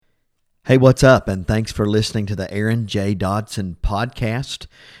Hey, what's up? And thanks for listening to the Aaron J. Dodson podcast.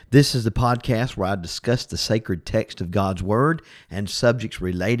 This is the podcast where I discuss the sacred text of God's Word and subjects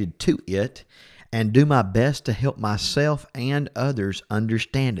related to it and do my best to help myself and others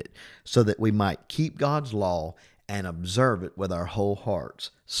understand it so that we might keep God's law and observe it with our whole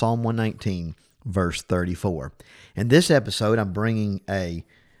hearts. Psalm 119, verse 34. In this episode, I'm bringing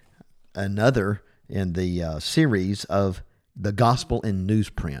another in the series of the Gospel in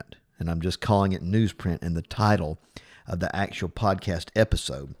Newsprint. And I'm just calling it Newsprint in the title of the actual podcast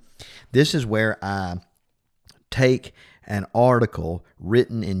episode. This is where I take an article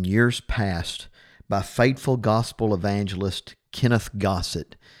written in years past by faithful gospel evangelist Kenneth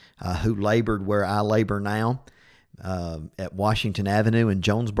Gossett, who labored where I labor now at Washington Avenue in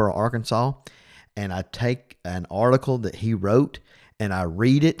Jonesboro, Arkansas. And I take an article that he wrote and I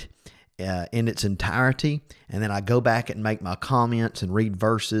read it in its entirety, and then I go back and make my comments and read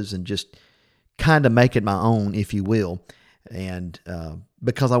verses and just kind of make it my own, if you will, and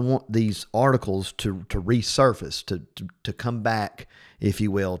because I want these articles to resurface, to come back, if you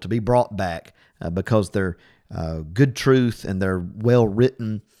will, to be brought back, because they're good truth and they're well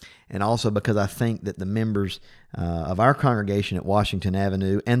written, and also because I think that the members of our congregation at Washington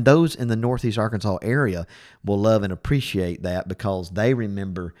Avenue and those in the Northeast Arkansas area will love and appreciate that because they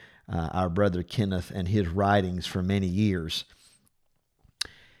remember our brother Kenneth and his writings for many years.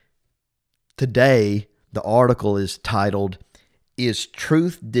 Today, the article is titled, "Is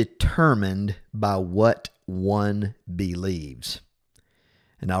Truth Determined by What One Believes?"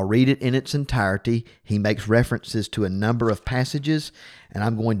 And I'll read it in its entirety. He makes references to a number of passages, and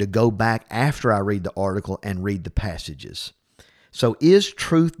I'm going to go back after I read the article and read the passages. So, is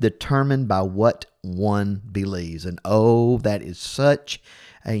truth determined by what one believes? And oh, that is such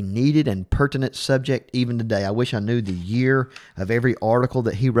a needed and pertinent subject even today. I wish I knew the year of every article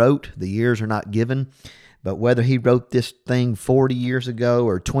that he wrote. The years are not given. But whether he wrote this thing 40 years ago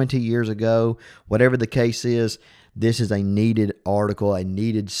or 20 years ago, whatever the case is, this is a needed article, a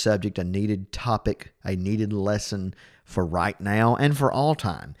needed subject, a needed topic, a needed lesson for right now and for all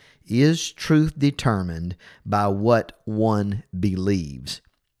time. Is truth determined by what one believes?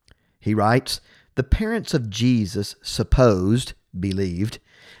 He writes, the parents of Jesus believed,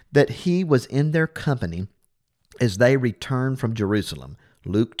 that he was in their company as they returned from Jerusalem.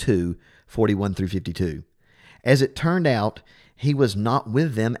 Luke 2, 41 through 52. As it turned out, he was not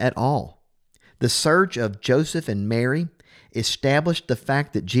with them at all. The search of Joseph and Mary established the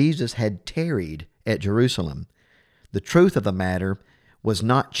fact that Jesus had tarried at Jerusalem. The truth of the matter was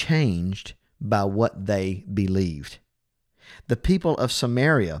not changed by what they believed. The people of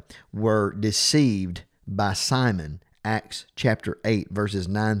Samaria were deceived by Simon, Acts chapter 8, verses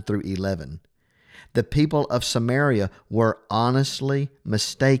 9 through 11. The people of Samaria were honestly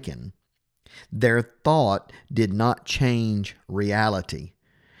mistaken. Their thought did not change reality.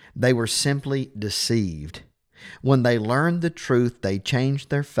 They were simply deceived. When they learned the truth, they changed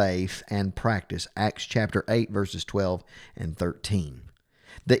their faith and practice. Acts chapter 8, verses 12 and 13.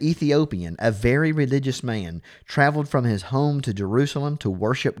 The Ethiopian, a very religious man, traveled from his home to Jerusalem to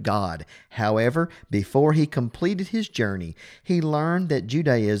worship God. However, before he completed his journey, he learned that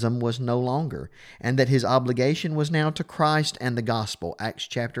Judaism was no longer, and that his obligation was now to Christ and the gospel. Acts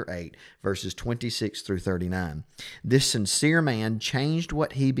chapter 8, verses 26 through 39. This sincere man changed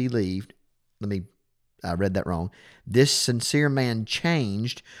what he believed. I read that wrong. This sincere man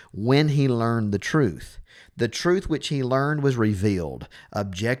changed when he learned the truth. The truth which he learned was revealed,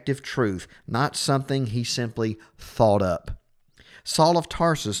 objective truth, not something he simply thought up. Saul of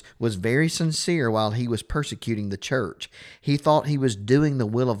Tarsus was very sincere while he was persecuting the church. He thought he was doing the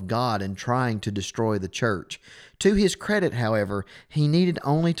will of God and trying to destroy the church. To his credit, however, he needed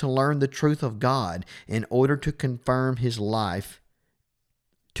only to learn the truth of God in order to conform his life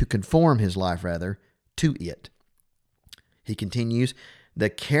to it. He continues, the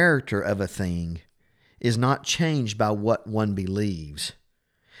character of a thing is not changed by what one believes.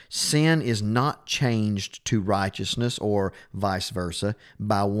 Sin is not changed to righteousness or vice versa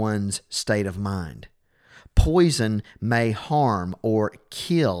by one's state of mind. Poison may harm or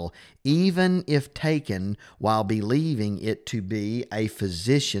kill even if taken while believing it to be a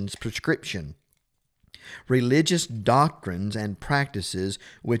physician's prescription. Religious doctrines and practices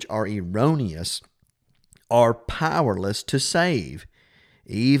which are erroneous are powerless to save,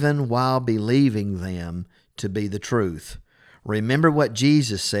 even while believing them to be the truth. Remember what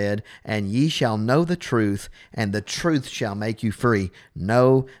Jesus said, and ye shall know the truth, and the truth shall make you free.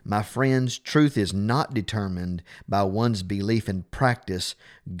 No, my friends, truth is not determined by one's belief and practice.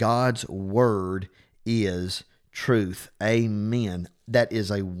 God's word is truth. Amen. That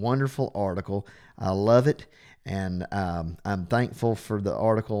is a wonderful article. I love it, and I'm thankful for the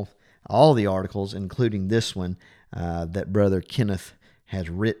article, all the articles, including this one that Brother Kenneth has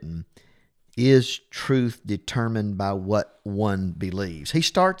written. Is truth determined by what one believes? He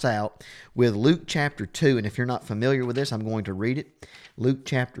starts out with Luke chapter 2, and if you're not familiar with this, I'm going to read it. Luke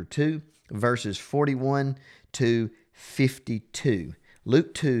chapter 2, verses 41 to 52.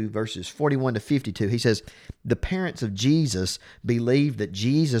 Luke 2, verses 41 to 52, he says, the parents of Jesus believed that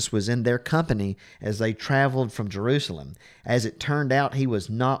Jesus was in their company as they traveled from Jerusalem. As it turned out, he was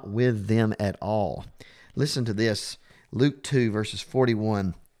not with them at all. Listen to this, Luke 2, verses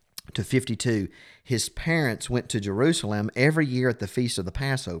 41 to 52. His parents went to Jerusalem every year at the feast of the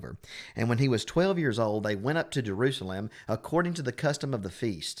Passover. And when he was 12 years old, they went up to Jerusalem according to the custom of the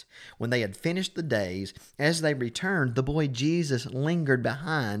feast. When they had finished the days, as they returned, the boy Jesus lingered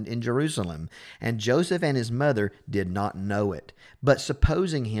behind in Jerusalem. And Joseph and his mother did not know it. But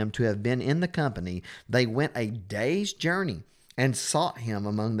supposing him to have been in the company, they went a day's journey and sought him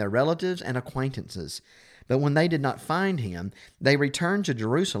among their relatives and acquaintances. But when they did not find him, they returned to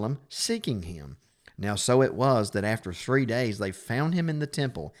Jerusalem seeking him. Now so it was that after 3 days they found him in the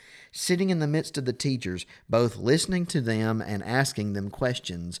temple, sitting in the midst of the teachers, both listening to them and asking them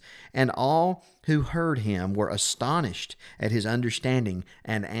questions. And all who heard him were astonished at his understanding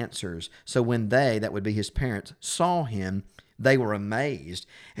and answers. So when they, that would be his parents, saw him, they were amazed.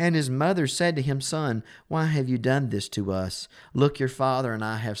 And his mother said to him, Son, why have you done this to us? Look, your father and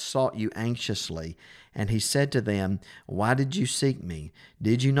I have sought you anxiously. And he said to them, Why did you seek me?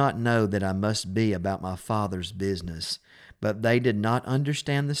 Did you not know that I must be about my Father's business? But they did not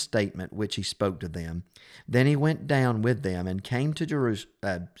understand the statement which he spoke to them. Then he went down with them and came to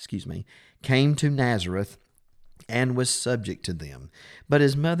came to Nazareth, and was subject to them. But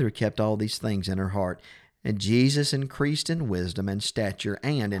his mother kept all these things in her heart. And Jesus increased in wisdom and stature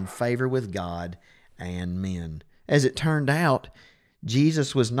and in favor with God and men. As it turned out,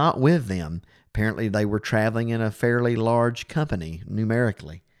 Jesus was not with them. Apparently, they were traveling in a fairly large company,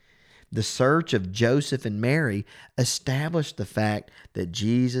 numerically. The search of Joseph and Mary established the fact that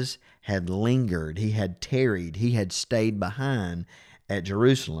Jesus had lingered, he had tarried, he had stayed behind at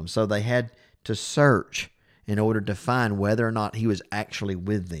Jerusalem. So they had to search in order to find whether or not he was actually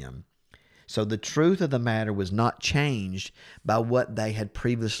with them. So the truth of the matter was not changed by what they had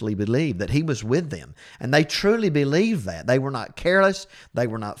previously believed, that he was with them. And they truly believed that. They were not careless. They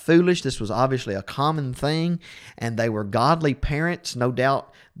were not foolish. This was obviously a common thing. And they were godly parents. No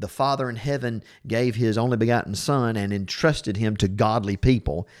doubt the Father in heaven gave his only begotten Son and entrusted him to godly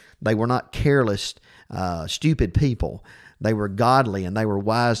people. They were not careless, stupid people. They were godly and they were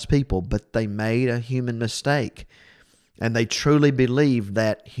wise people, but they made a human mistake. And they truly believed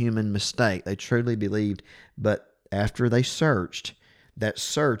that human mistake. They truly believed, but after they searched, that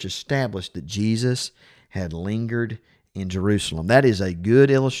search established that Jesus had lingered in Jerusalem. That is a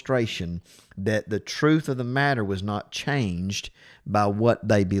good illustration that the truth of the matter was not changed by what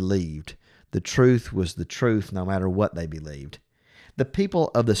they believed. The truth was the truth no matter what they believed. The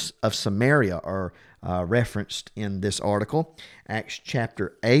people of Samaria are referenced in this article. Acts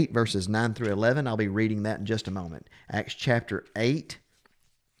chapter 8, verses 9 through 11. I'll be reading that in just a moment. Acts chapter 8,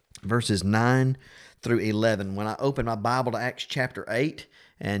 verses 9 through 11. When I open my Bible to Acts chapter 8,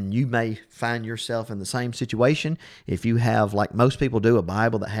 and you may find yourself in the same situation, if you have, like most people do, a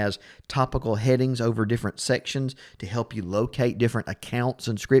Bible that has topical headings over different sections to help you locate different accounts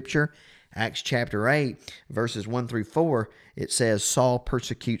in Scripture, Acts chapter 8, verses 1 through 4, it says, Saul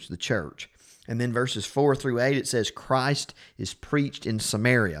persecutes the church. And then verses 4 through 8, it says, Christ is preached in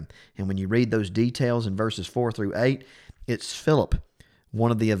Samaria. And when you read those details in verses 4 through 8, it's Philip,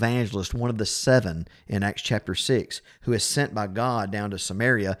 one of the evangelists, one of the 7 in Acts chapter 6, who is sent by God down to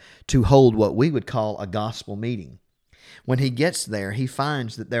Samaria to hold what we would call a gospel meeting. When he gets there, he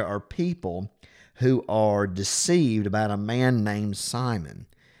finds that there are people who are deceived about a man named Simon.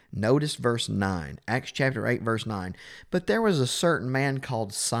 Notice verse 9, Acts chapter 8, verse 9. But there was a certain man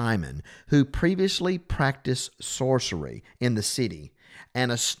called Simon who previously practiced sorcery in the city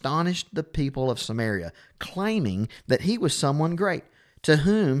and astonished the people of Samaria, claiming that he was someone great, to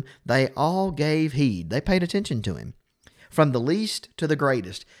whom they all gave heed. They paid attention to him. From the least to the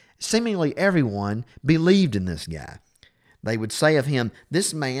greatest, seemingly everyone believed in this guy. They would say of him,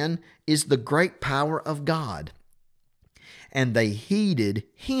 This man is the great power of God. And they heeded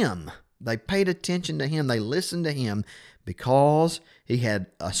him. They paid attention to him. They listened to him because he had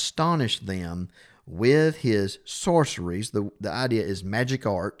astonished them with his sorceries. The idea is magic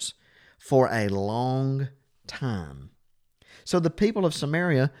arts for a long time. So the people of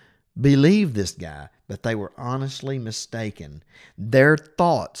Samaria believed this guy. but they were honestly mistaken. Their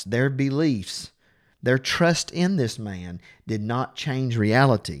thoughts, their beliefs, their trust in this man did not change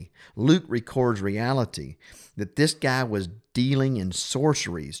reality. Luke records reality, that this guy was dealing in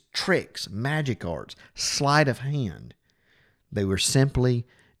sorceries, tricks, magic arts, sleight of hand. They were simply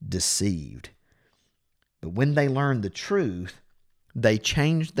deceived. But when they learned the truth, they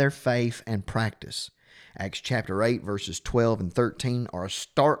changed their faith and practice. Acts chapter 8, verses 12 and 13 are a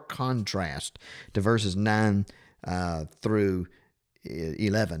stark contrast to verses 9 through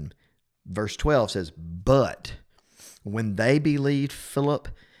 11. Verse 12 says, "But when they believed Philip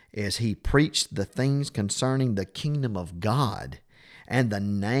as he preached the things concerning the kingdom of God and the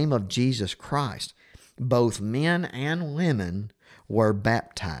name of Jesus Christ, both men and women were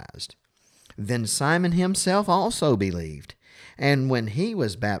baptized. Then Simon himself also believed, and when he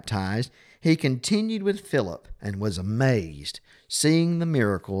was baptized, he continued with Philip and was amazed, seeing the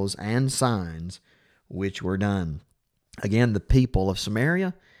miracles and signs which were done." Again, the people of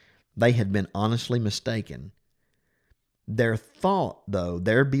Samaria, they had been honestly mistaken. Their thought, though,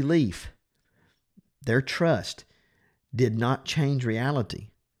 their belief, their trust did not change reality.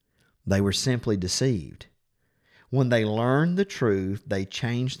 They were simply deceived. When they learned the truth, they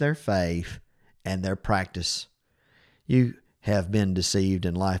changed their faith and their practice. You have been deceived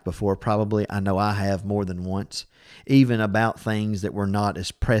in life before, probably. I know I have more than once, even about things that were not as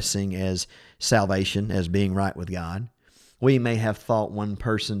pressing as salvation, as being right with God. We may have thought one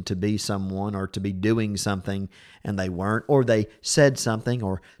person to be someone or to be doing something, and they weren't, or they said something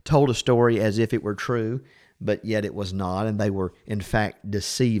or told a story as if it were true, but yet it was not, and they were, in fact,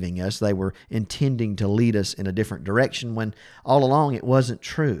 deceiving us. They were intending to lead us in a different direction when all along it wasn't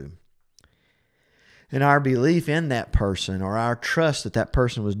true. And our belief in that person or our trust that that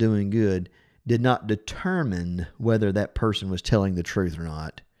person was doing good did not determine whether that person was telling the truth or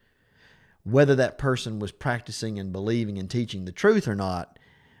not. Whether that person was practicing and believing and teaching the truth or not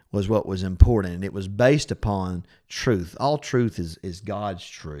was what was important. And it was based upon truth. All truth is God's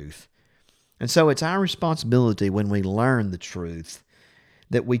truth. And so it's our responsibility when we learn the truth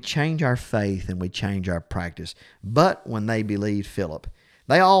that we change our faith and we change our practice. But when they believed Philip,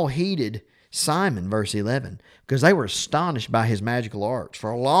 they all heeded Simon, verse 11, because they were astonished by his magical arts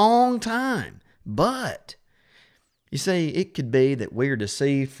for a long time. But, you see, it could be that we're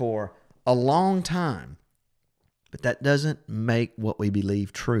deceived for a long time, but that doesn't make what we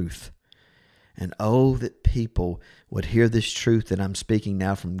believe truth. And oh, that people would hear this truth that I'm speaking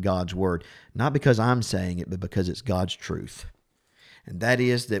now from God's Word, not because I'm saying it, but because it's God's truth. And that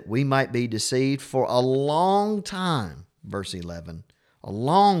is that we might be deceived for a long time, verse 11, a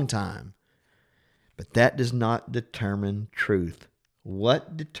long time. But that does not determine truth.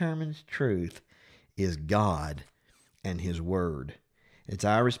 What determines truth is God and His Word. It's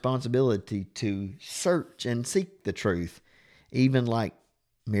our responsibility to search and seek the truth, even like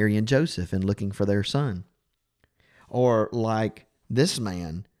Mary and Joseph in looking for their son. Or like this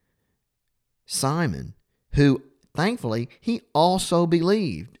man, Simon, who thankfully he also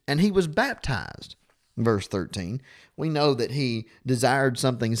believed and he was baptized. Verse 13, we know that he desired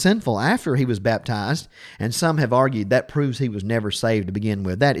something sinful after he was baptized, and some have argued that proves he was never saved to begin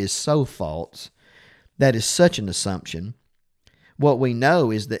with. That is so false. That is such an assumption. What we know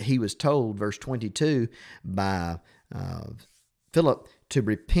is that he was told, verse 22, by Philip to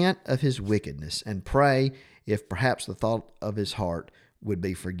repent of his wickedness and pray if perhaps the thought of his heart would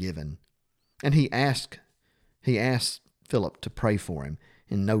be forgiven. And he asked Philip to pray for him.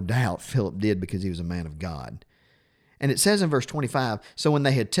 And no doubt Philip did because he was a man of God. And it says in verse 25, "So when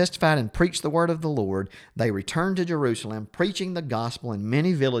they had testified and preached the word of the Lord, they returned to Jerusalem, preaching the gospel in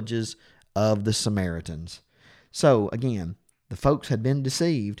many villages of the Samaritans." So again, the folks had been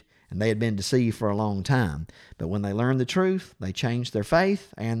deceived, and they had been deceived for a long time. But when they learned the truth, they changed their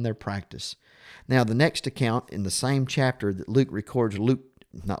faith and their practice. Now, the next account in the same chapter that Luke records,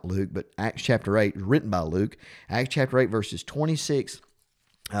 Acts chapter 8, written by Luke, Acts chapter 8, verses 26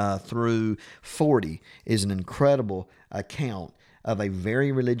 through 40 is an incredible account of a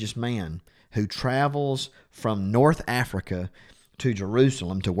very religious man who travels from North Africa to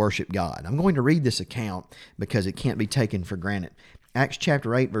Jerusalem to worship God. I'm going to read this account because it can't be taken for granted. Acts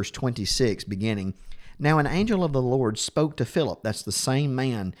chapter 8, verse 26, beginning, "Now an angel of the Lord spoke to Philip," that's the same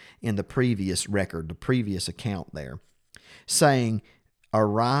man in the previous record, the previous account there, saying,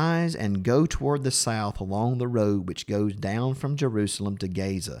 "Arise and go toward the south along the road which goes down from Jerusalem to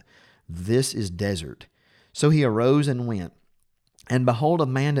Gaza. This is desert." So he arose and went. And behold, a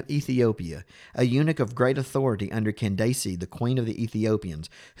man of Ethiopia, a eunuch of great authority under Candace, the queen of the Ethiopians,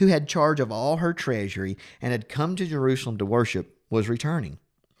 who had charge of all her treasury and had come to Jerusalem to worship, was returning.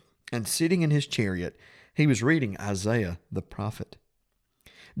 and sitting in his chariot, he was reading Isaiah the prophet.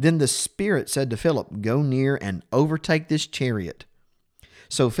 Then the Spirit said to Philip, "Go near and overtake this chariot."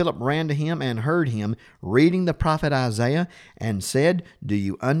 So Philip ran to him and heard him reading the prophet Isaiah and said, "Do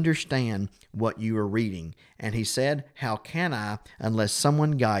you understand what you are reading?" And he said, "How can I unless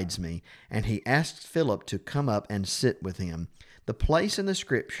someone guides me?" And he asked Philip to come up and sit with him. The place in the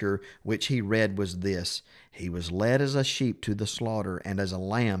scripture which he read was this: "He was led as a sheep to the slaughter, and as a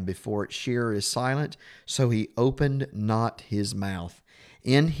lamb before its shearer is silent, so he opened not his mouth.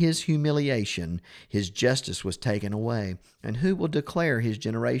 In his humiliation, his justice was taken away. And who will declare his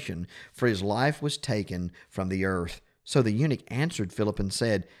generation? For his life was taken from the earth." So the eunuch answered Philip and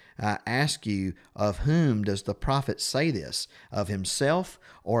said, "I ask you, of whom does the prophet say this? Of himself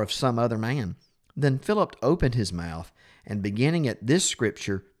or of some other man?" Then Philip opened his mouth, and beginning at this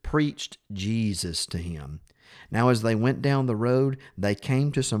scripture, preached Jesus to him. Now as they went down the road, they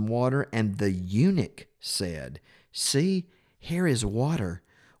came to some water, and the eunuch said, "See, here is water.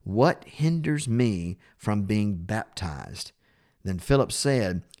 What hinders me from being baptized?" Then Philip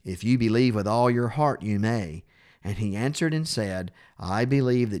said, "If you believe with all your heart, you may." And he answered and said, "I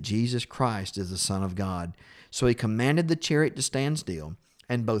believe that Jesus Christ is the Son of God." So he commanded the chariot to stand still,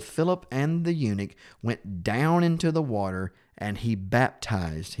 and both Philip and the eunuch went down into the water, and he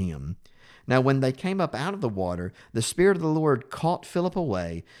baptized him. Now when they came up out of the water, the Spirit of the Lord caught Philip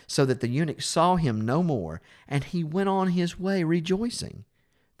away, so that the eunuch saw him no more, and he went on his way rejoicing.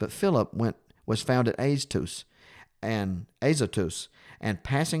 But Philip was found at Azotus, and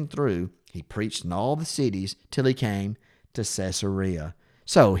passing through, he preached in all the cities till he came to Caesarea.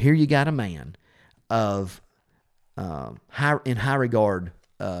 So here you got a man of in high regard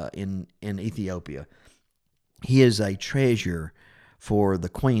in Ethiopia. He is a treasure for the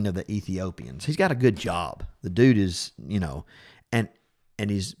queen of the Ethiopians. He's got a good job. The dude is, and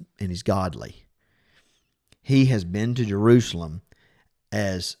he's godly. He has been to Jerusalem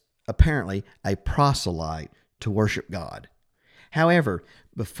as apparently a proselyte to worship God. However,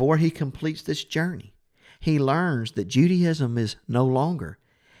 before he completes this journey, he learns that Judaism is no longer.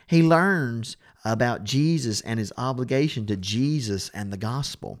 He learns about Jesus and his obligation to Jesus and the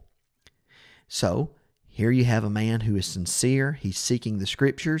gospel. So, here you have a man who is sincere. He's seeking the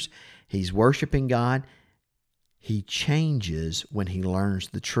scriptures. He's worshiping God. He changes when he learns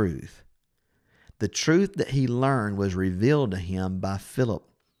the truth. The truth that he learned was revealed to him by Philip,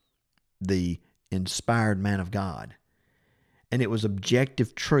 the inspired man of God. And it was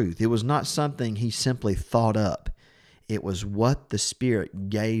objective truth. It was not something he simply thought up. It was what the Spirit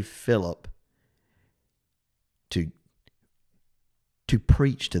gave Philip to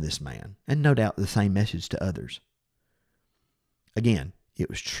preach to this man, and no doubt the same message to others. Again, it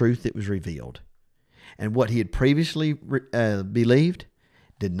was truth that was revealed. And what he had previously believed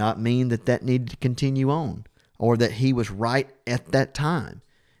did not mean that needed to continue on, or that he was right at that time.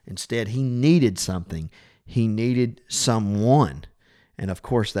 Instead, he needed something. He needed someone. And of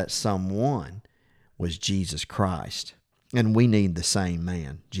course, that someone was Jesus Christ. And we need the same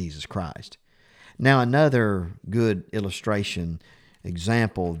man, Jesus Christ. Now, another good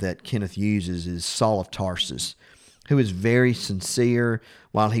example that Kenneth uses is Saul of Tarsus, who was very sincere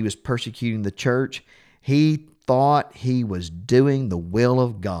while he was persecuting the church. He thought he was doing the will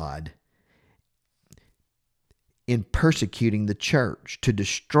of God in persecuting the church, to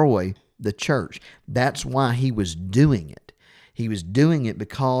destroy the church. That's why he was doing it. He was doing it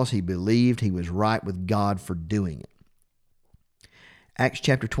because he believed he was right with God for doing it. Acts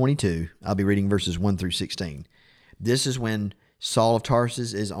chapter 22, I'll be reading verses 1 through 16. This is when Saul of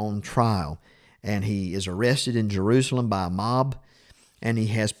Tarsus is on trial, and he is arrested in Jerusalem by a mob, and he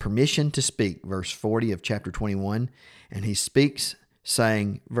has permission to speak, verse 40 of chapter 21, and he speaks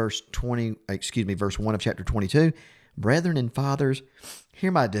saying, verse 1 of chapter 22, "Brethren and fathers,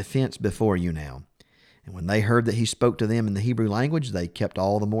 hear my defense before you now." And when they heard that he spoke to them in the Hebrew language, they kept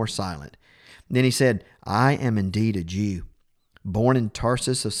all the more silent. Then he said, "I am indeed a Jew, born in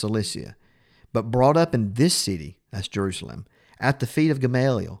Tarsus of Cilicia, but brought up in this city," that's Jerusalem, "at the feet of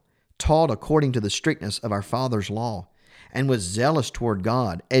Gamaliel, taught according to the strictness of our father's law, and was zealous toward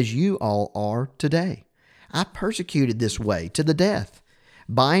God, as you all are today. I persecuted this way to the death,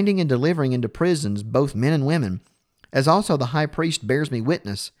 binding and delivering into prisons both men and women, as also the high priest bears me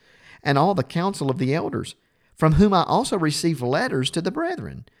witness, and all the council of the elders, from whom I also received letters to the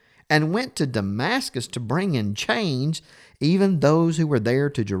brethren, and went to Damascus to bring in chains even those who were there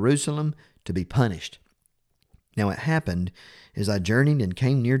to Jerusalem to be punished. Now it happened, as I journeyed and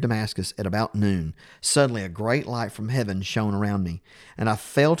came near Damascus at about noon, suddenly a great light from heaven shone around me, and I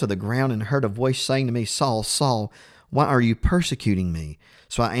fell to the ground and heard a voice saying to me, 'Saul, Saul, Why are you persecuting me?"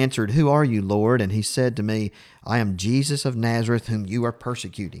 So I answered, "Who are you, Lord?" And he said to me, "I am Jesus of Nazareth, whom you are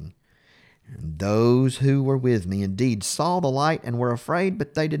persecuting." And those who were with me indeed saw the light and were afraid,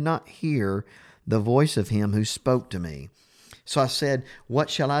 but they did not hear the voice of him who spoke to me. So I said, "What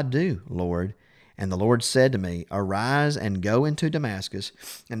shall I do, Lord?" And the Lord said to me, "Arise and go into Damascus,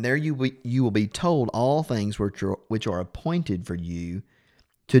 and there you will be told all things which are appointed for you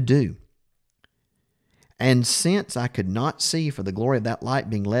to do." And since I could not see for the glory of that light,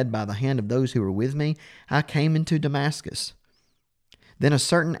 being led by the hand of those who were with me, I came into Damascus. Then a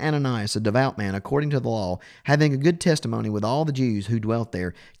certain Ananias, a devout man according to the law, having a good testimony with all the Jews who dwelt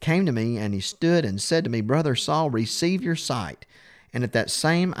there, came to me, and he stood and said to me, "Brother Saul, receive your sight." And at that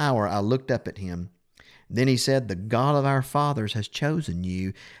same hour I looked up at him. Then he said, "The God of our fathers has chosen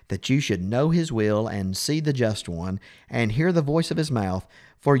you, that you should know his will, and see the just one, and hear the voice of his mouth.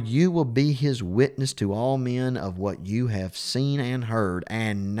 For you will be his witness to all men of what you have seen and heard.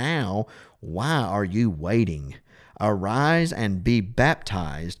 And now, why are you waiting? Arise and be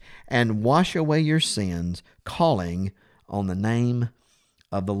baptized, and wash away your sins, calling on the name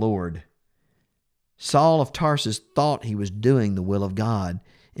of the Lord." Saul of Tarsus thought he was doing the will of God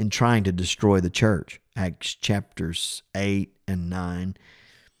in trying to destroy the church. Acts chapters 8 and 9.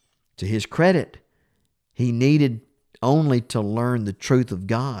 To his credit, he needed only to learn the truth of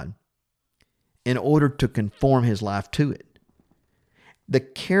God in order to conform his life to it. The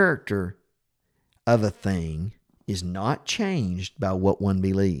character of a thing is not changed by what one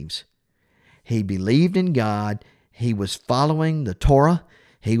believes. He believed in God. He was following the Torah.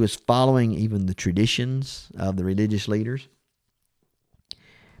 He was following even the traditions of the religious leaders.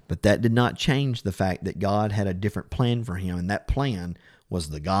 But that did not change the fact that God had a different plan for him, and that plan was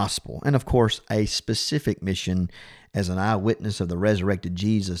the gospel. And of course, a specific mission as an eyewitness of the resurrected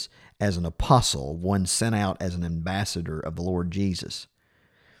Jesus, as an apostle, one sent out as an ambassador of the Lord Jesus.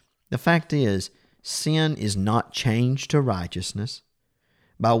 The fact is, sin is not changed to righteousness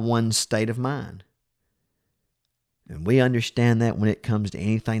by one's state of mind. And we understand that when it comes to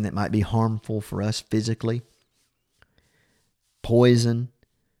anything that might be harmful for us physically. Poison.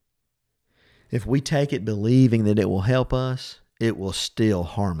 If we take it believing that it will help us, it will still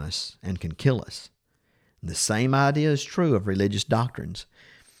harm us and can kill us. The same idea is true of religious doctrines.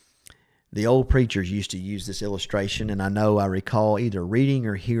 The old preachers used to use this illustration, and I recall either reading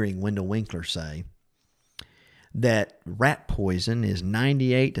or hearing Wendell Winkler say that rat poison is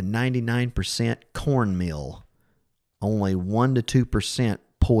 98 to 99% cornmeal, only 1 to 2%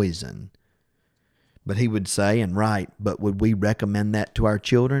 poison. But he would say, and right, but would we recommend that to our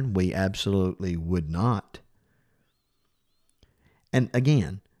children? We absolutely would not. And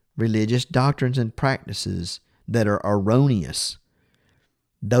again, religious doctrines and practices that are erroneous,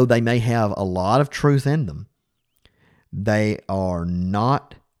 though they may have a lot of truth in them, they are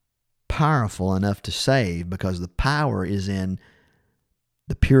not powerful enough to save, because the power is in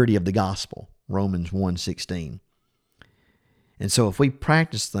the purity of the gospel, Romans 1:16. And so if we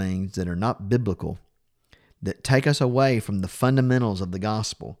practice things that are not biblical, that take us away from the fundamentals of the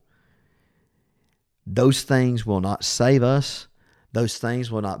gospel, those things will not save us. Those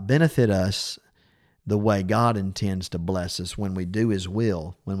things will not benefit us the way God intends to bless us when we do his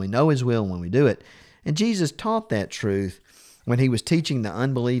will, when we know his will, and when we do it. And Jesus taught that truth when he was teaching the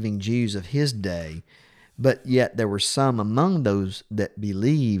unbelieving Jews of his day, but yet there were some among those that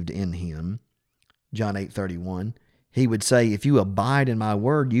believed in him. John 8:31, he would say, "If you abide in my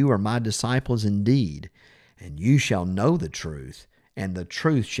word, you are my disciples indeed, and you shall know the truth, and the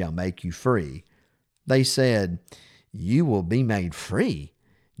truth shall make you free." They said, "You will be made free."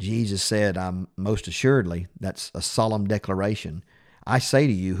 Jesus said, most assuredly, that's a solemn declaration. "I say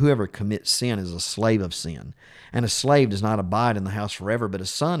to you, whoever commits sin is a slave of sin. And a slave does not abide in the house forever, but a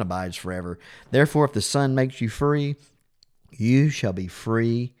son abides forever. Therefore, if the Son makes you free, you shall be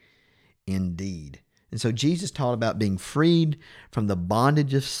free indeed." And so Jesus taught about being freed from the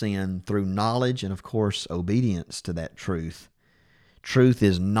bondage of sin through knowledge and, of course, obedience to that truth. Truth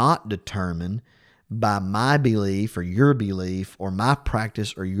is not determined by my belief or your belief or my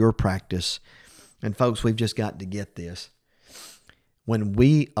practice or your practice. And folks, we've just got to get this. When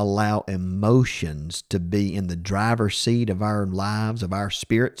we allow emotions to be in the driver's seat of our lives, of our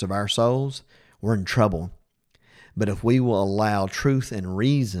spirits, of our souls, we're in trouble. But if we will allow truth and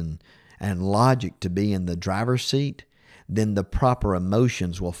reason and logic to be in the driver's seat, then the proper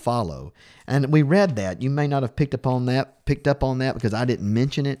emotions will follow. And we read that. You may not have picked up on that because I didn't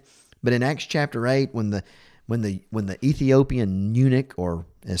mention it. But in Acts chapter 8, when the Ethiopian eunuch, or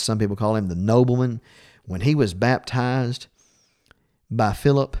as some people call him, the nobleman, when he was baptized by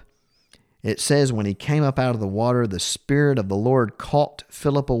Philip, It says, when he came up out of the water, the Spirit of the Lord caught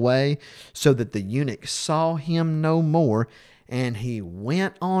Philip away, so that the eunuch saw him no more, and he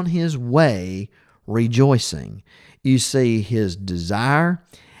went on his way rejoicing. You see, his desire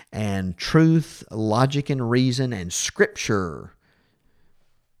and truth, logic and reason, and Scripture.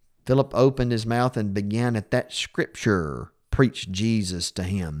 Philip opened his mouth and began at that Scripture, preached Jesus to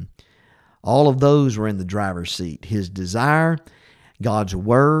him. All of those were in the driver's seat. His desire, God's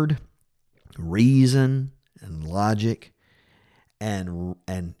Word, reason and logic, and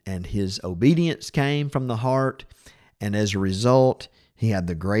his obedience came from the heart, and as a result, he had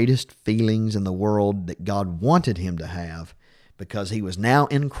the greatest feelings in the world that God wanted him to have, because he was now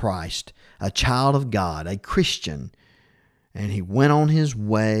in Christ, a child of God, a Christian, and he went on his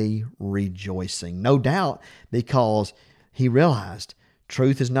way rejoicing. No doubt, because he realized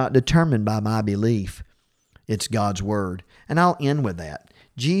truth is not determined by my belief. It's God's Word. And I'll end with that.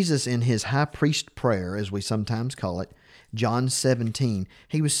 Jesus, in his high priest prayer, as we sometimes call it, John 17,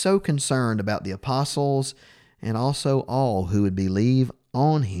 he was so concerned about the apostles and also all who would believe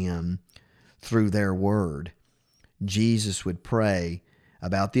on him through their word. Jesus would pray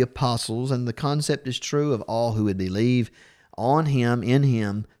about the apostles, and the concept is true of all who would believe on him, in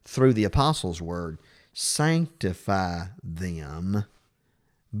him, through the apostles' word. Sanctify them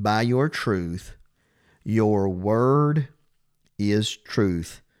by your truth. Your word is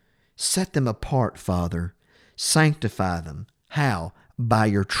truth. Set them apart, Father. Sanctify them. How? By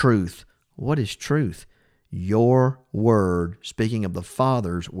your truth. What is truth? Your word, speaking of the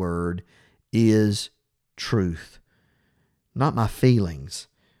Father's word, is truth. Not my feelings,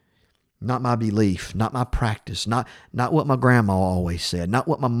 not my belief, not my practice, not what my grandma always said, not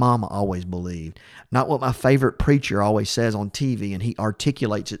what my mama always believed, not what my favorite preacher always says on TV, and he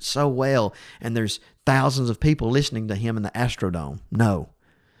articulates it so well, and there's thousands of people listening to him in the Astrodome. No,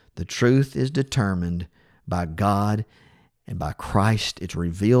 the truth is determined by God and by Christ. It's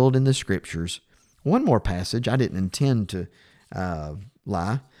revealed in the Scriptures. One more passage. I didn't intend to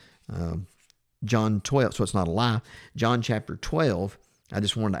lie. John 12, so it's not a lie. John chapter 12, I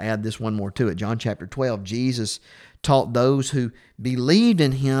just wanted to add this one more to it. John chapter 12, Jesus taught those who believed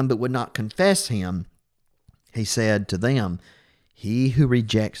in him but would not confess him. He said to them, "He who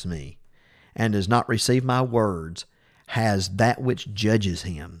rejects me and does not receive my words has that which judges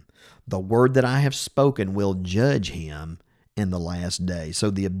him. The word that I have spoken will judge him in the last day."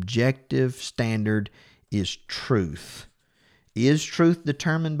 So the objective standard is truth. Is truth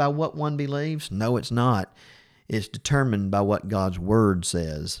determined by what one believes? No, it's not. It's determined by what God's Word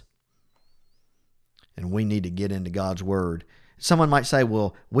says. And we need to get into God's Word. Someone might say,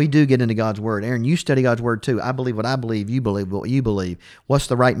 well, we do get into God's Word. Aaron, you study God's Word too. I believe what I believe. You believe what you believe. What's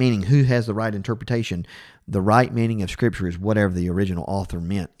the right meaning? Who has the right interpretation? The right meaning of Scripture is whatever the original author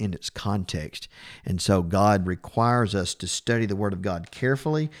meant in its context. And so God requires us to study the Word of God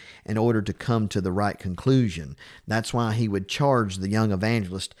carefully in order to come to the right conclusion. That's why he would charge the young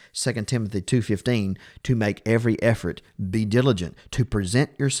evangelist, 2 Timothy 2:15, to make every effort, be diligent, to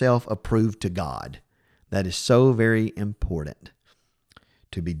present yourself approved to God. That is so very important.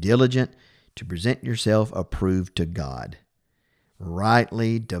 To be diligent, to present yourself approved to God.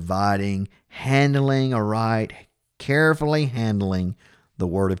 Rightly dividing, handling aright, carefully handling the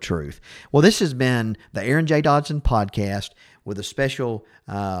word of truth. Well, this has been the Aaron J. Dodson podcast with a special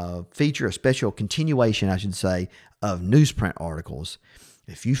feature, a special continuation, I should say, of Newsprint articles.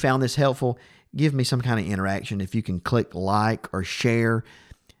 If you found this helpful, give me some kind of interaction. If you can click like or share,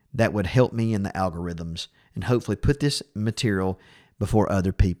 that would help me in the algorithms and hopefully put this material before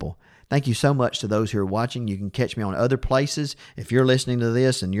other people. Thank you so much to those who are watching. You can catch me on other places. If you're listening to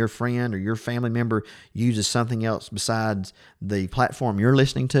this and your friend or your family member uses something else besides the platform you're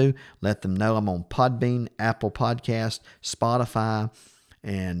listening to, let them know. I'm on Podbean, Apple Podcast, Spotify,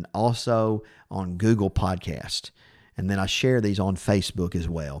 and also on Google Podcast. And then I share these on Facebook as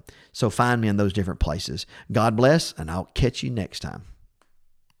well. So find me in those different places. God bless, and I'll catch you next time.